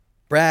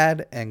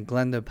Brad and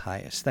Glenda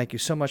Pius, thank you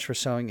so much for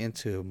sewing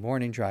into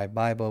Morning Drive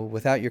Bible.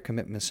 Without your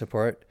commitment and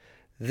support,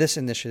 this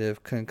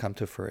initiative couldn't come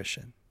to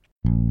fruition.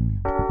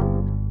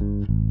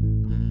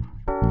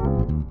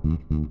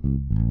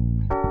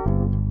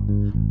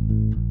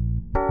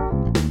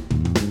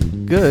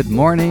 Good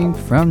morning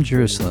from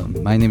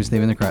Jerusalem. My name is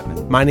David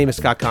Krutman. My name is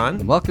Scott Kahn.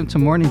 And welcome to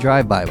Morning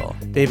Drive Bible.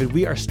 David,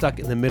 we are stuck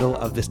in the middle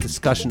of this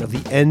discussion of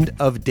the end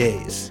of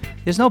days.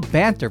 There's no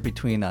banter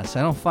between us.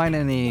 I don't find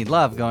any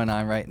love going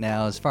on right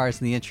now as far as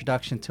the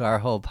introduction to our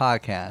whole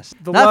podcast.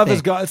 The love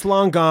is gone. It's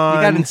long gone.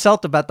 You got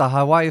insulted about the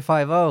Hawaii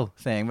Five-0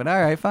 thing, but all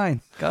right,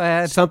 fine. Go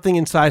ahead. Something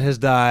inside has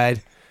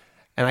died,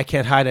 and I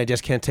can't hide it. I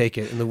just can't take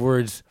it. In the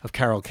words of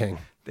Carole King.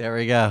 There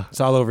we go.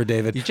 It's all over,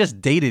 David. You just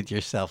dated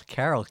yourself,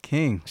 Carole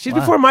King. She's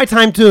before my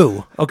time,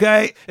 too,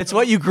 okay? It's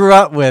what you grew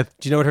up with.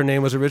 Do you know what her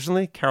name was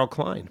originally? Carol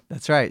Klein.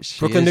 That's right.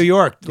 Brooklyn, New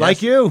York, yes,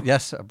 like you.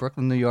 Yes, a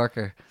Brooklyn, New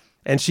Yorker.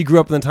 And she grew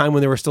up in the time when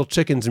there were still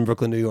chickens in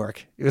Brooklyn, New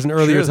York. It was an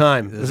earlier True.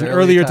 time. It was an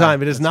earlier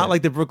time. It is not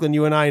like the Brooklyn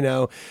you and I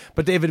know.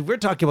 But, David, we're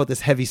talking about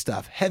this heavy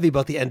stuff, heavy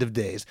about the end of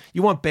days.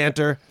 You want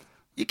banter?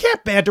 You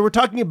can't banter. We're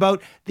talking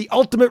about the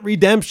ultimate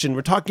redemption.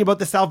 We're talking about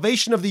the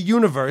salvation of the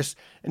universe,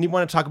 and you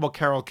want to talk about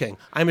Carole King.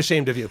 I'm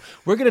ashamed of you.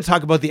 We're going to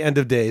talk about the end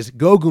of days,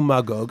 Gog and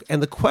Magog,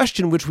 and the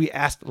question which we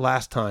asked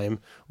last time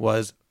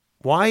was,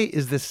 why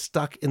is this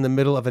stuck in the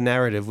middle of a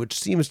narrative which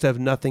seems to have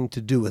nothing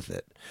to do with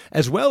it?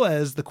 As well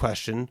as the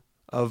question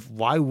of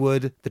why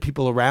would the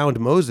people around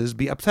Moses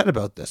be upset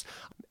about this?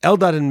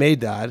 Eldad and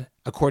Medad,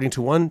 according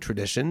to one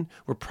tradition,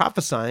 were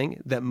prophesying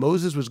that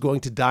Moses was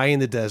going to die in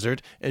the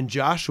desert and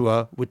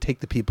Joshua would take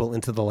the people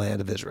into the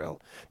land of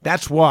Israel.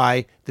 That's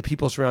why the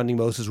people surrounding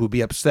Moses would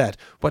be upset.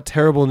 What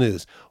terrible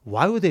news.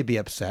 Why would they be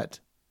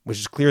upset? Which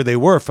is clear they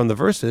were from the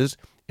verses,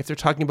 if they're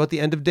talking about the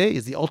end of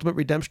days, the ultimate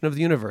redemption of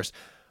the universe.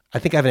 I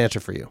think I have an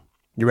answer for you.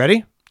 You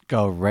ready?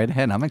 Go right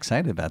ahead. I'm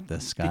excited about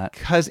this, Scott.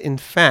 Because in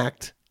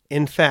fact,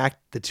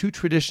 the two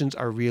traditions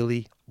are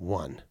really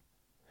one.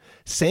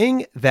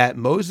 Saying that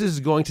Moses is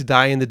going to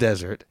die in the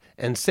desert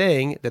and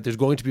saying that there's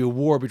going to be a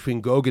war between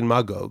Gog and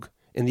Magog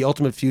in the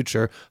ultimate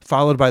future,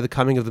 followed by the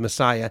coming of the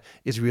Messiah,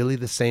 is really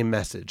the same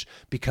message.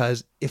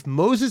 Because if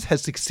Moses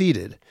has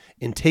succeeded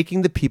in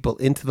taking the people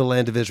into the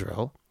land of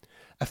Israel,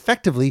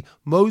 effectively,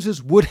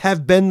 Moses would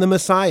have been the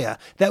Messiah.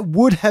 That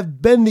would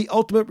have been the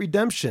ultimate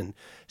redemption.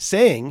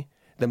 Saying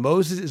that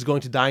Moses is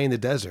going to die in the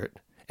desert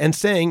and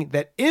saying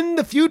that in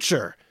the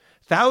future,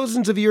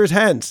 thousands of years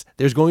hence,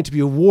 there's going to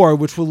be a war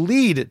which will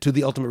lead to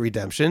the ultimate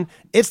redemption.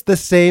 It's the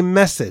same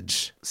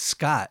message.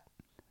 Scott,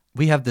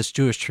 we have this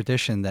Jewish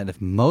tradition that if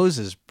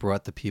Moses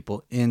brought the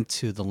people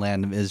into the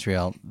land of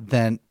Israel,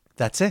 then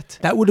that's it.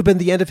 That would have been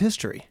the end of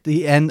history.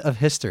 The end of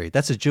history.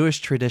 That's a Jewish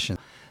tradition.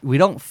 We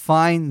don't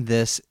find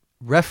this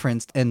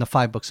referenced in the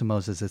 5 books of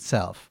Moses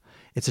itself.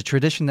 It's a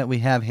tradition that we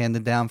have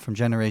handed down from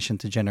generation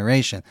to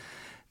generation.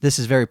 This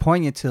is very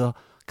poignant to the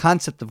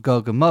concept of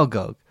Gog and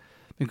Magog.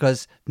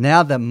 Because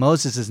now that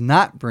Moses is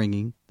not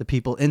bringing the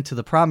people into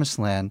the promised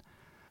land,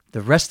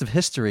 the rest of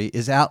history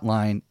is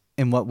outlined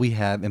in what we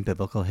have in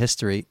biblical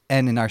history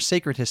and in our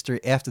sacred history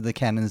after the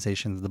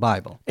canonization of the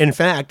Bible. In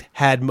fact,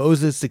 had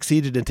Moses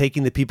succeeded in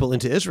taking the people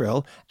into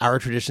Israel, our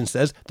tradition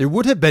says there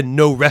would have been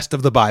no rest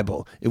of the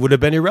Bible. It would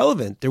have been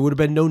irrelevant. There would have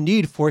been no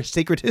need for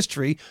sacred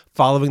history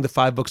following the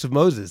 5 books of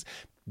Moses.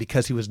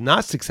 Because he was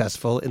not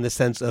successful in the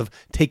sense of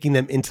taking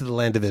them into the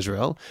land of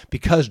Israel,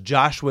 because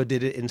Joshua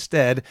did it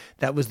instead,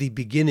 that was the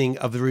beginning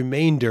of the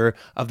remainder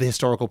of the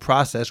historical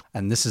process.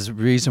 And this is the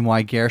reason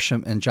why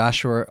Gershom and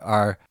Joshua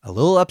are a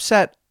little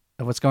upset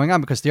at what's going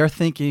on, because they're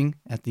thinking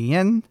at the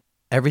end,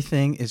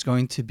 everything is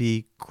going to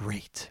be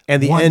great.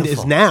 And the Wonderful. end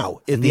is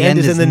now. The end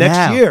is in the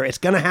next year. It's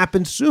going to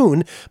happen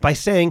soon by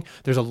saying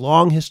there's a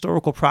long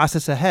historical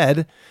process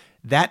ahead.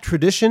 That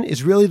tradition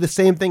is really the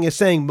same thing as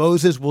saying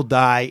Moses will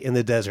die in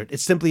the desert.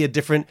 It's simply a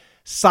different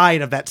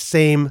side of that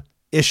same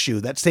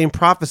issue. That same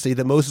prophecy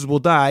that Moses will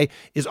die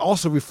is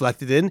also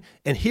reflected in,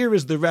 and here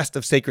is the rest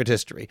of sacred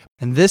history.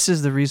 And this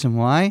is the reason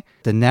why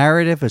the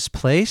narrative is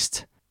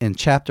placed in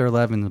chapter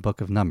 11 in the book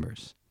of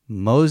Numbers.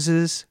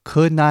 Moses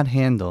could not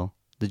handle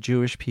the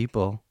Jewish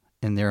people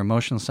in their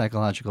emotional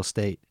psychological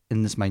state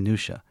in this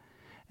minutia.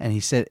 And he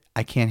said,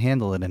 I can't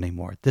handle it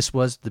anymore. This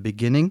was the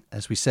beginning,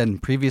 as we said in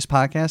previous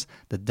podcasts,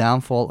 the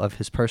downfall of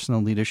his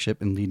personal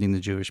leadership in leading the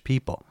Jewish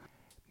people.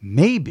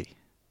 Maybe,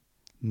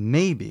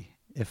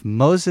 if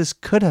Moses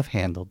could have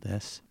handled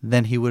this,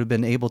 then he would have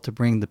been able to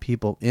bring the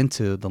people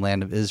into the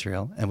land of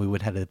Israel, and we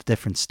would have had a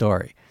different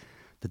story.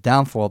 The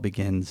downfall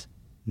begins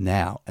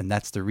now, and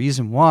that's the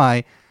reason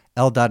why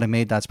Eldad and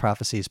Medad's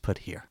prophecy is put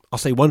here. I'll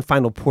say one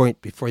final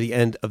point before the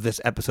end of this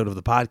episode of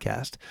the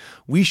podcast.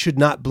 We should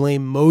not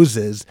blame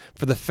Moses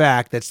for the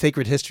fact that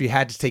sacred history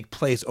had to take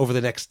place over the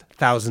next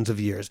thousands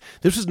of years.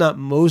 This was not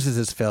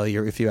Moses'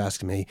 failure, if you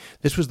ask me.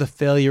 This was the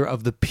failure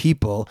of the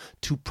people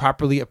to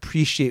properly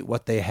appreciate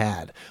what they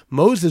had.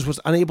 Moses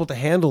was unable to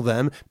handle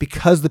them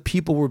because the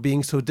people were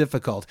being so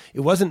difficult.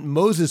 It wasn't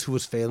Moses who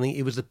was failing.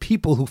 It was the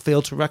people who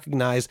failed to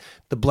recognize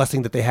the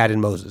blessing that they had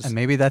in Moses. And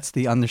maybe that's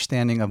the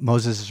understanding of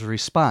Moses'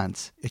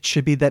 response. It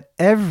should be that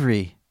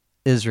every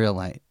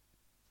Israelite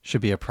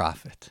should be a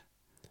prophet.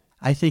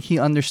 I think he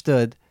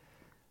understood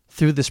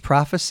through this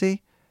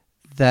prophecy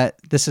that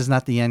this is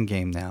not the end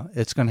game now.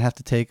 It's going to have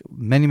to take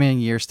many, many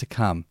years to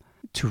come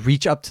to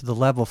reach up to the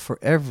level for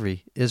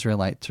every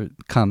Israelite to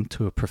come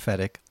to a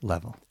prophetic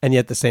level. And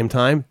yet at the same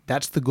time,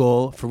 that's the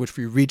goal for which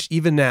we reach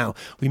even now.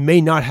 We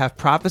may not have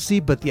prophecy,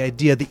 but the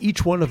idea that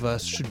each one of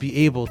us should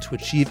be able to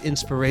achieve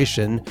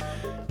inspiration,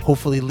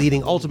 hopefully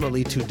leading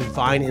ultimately to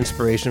divine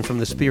inspiration from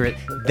the Spirit,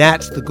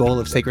 that's the goal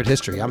of Sacred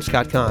History. I'm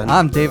Scott Kahn.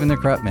 I'm David the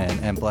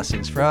Krupman, and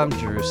blessings from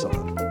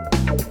Jerusalem.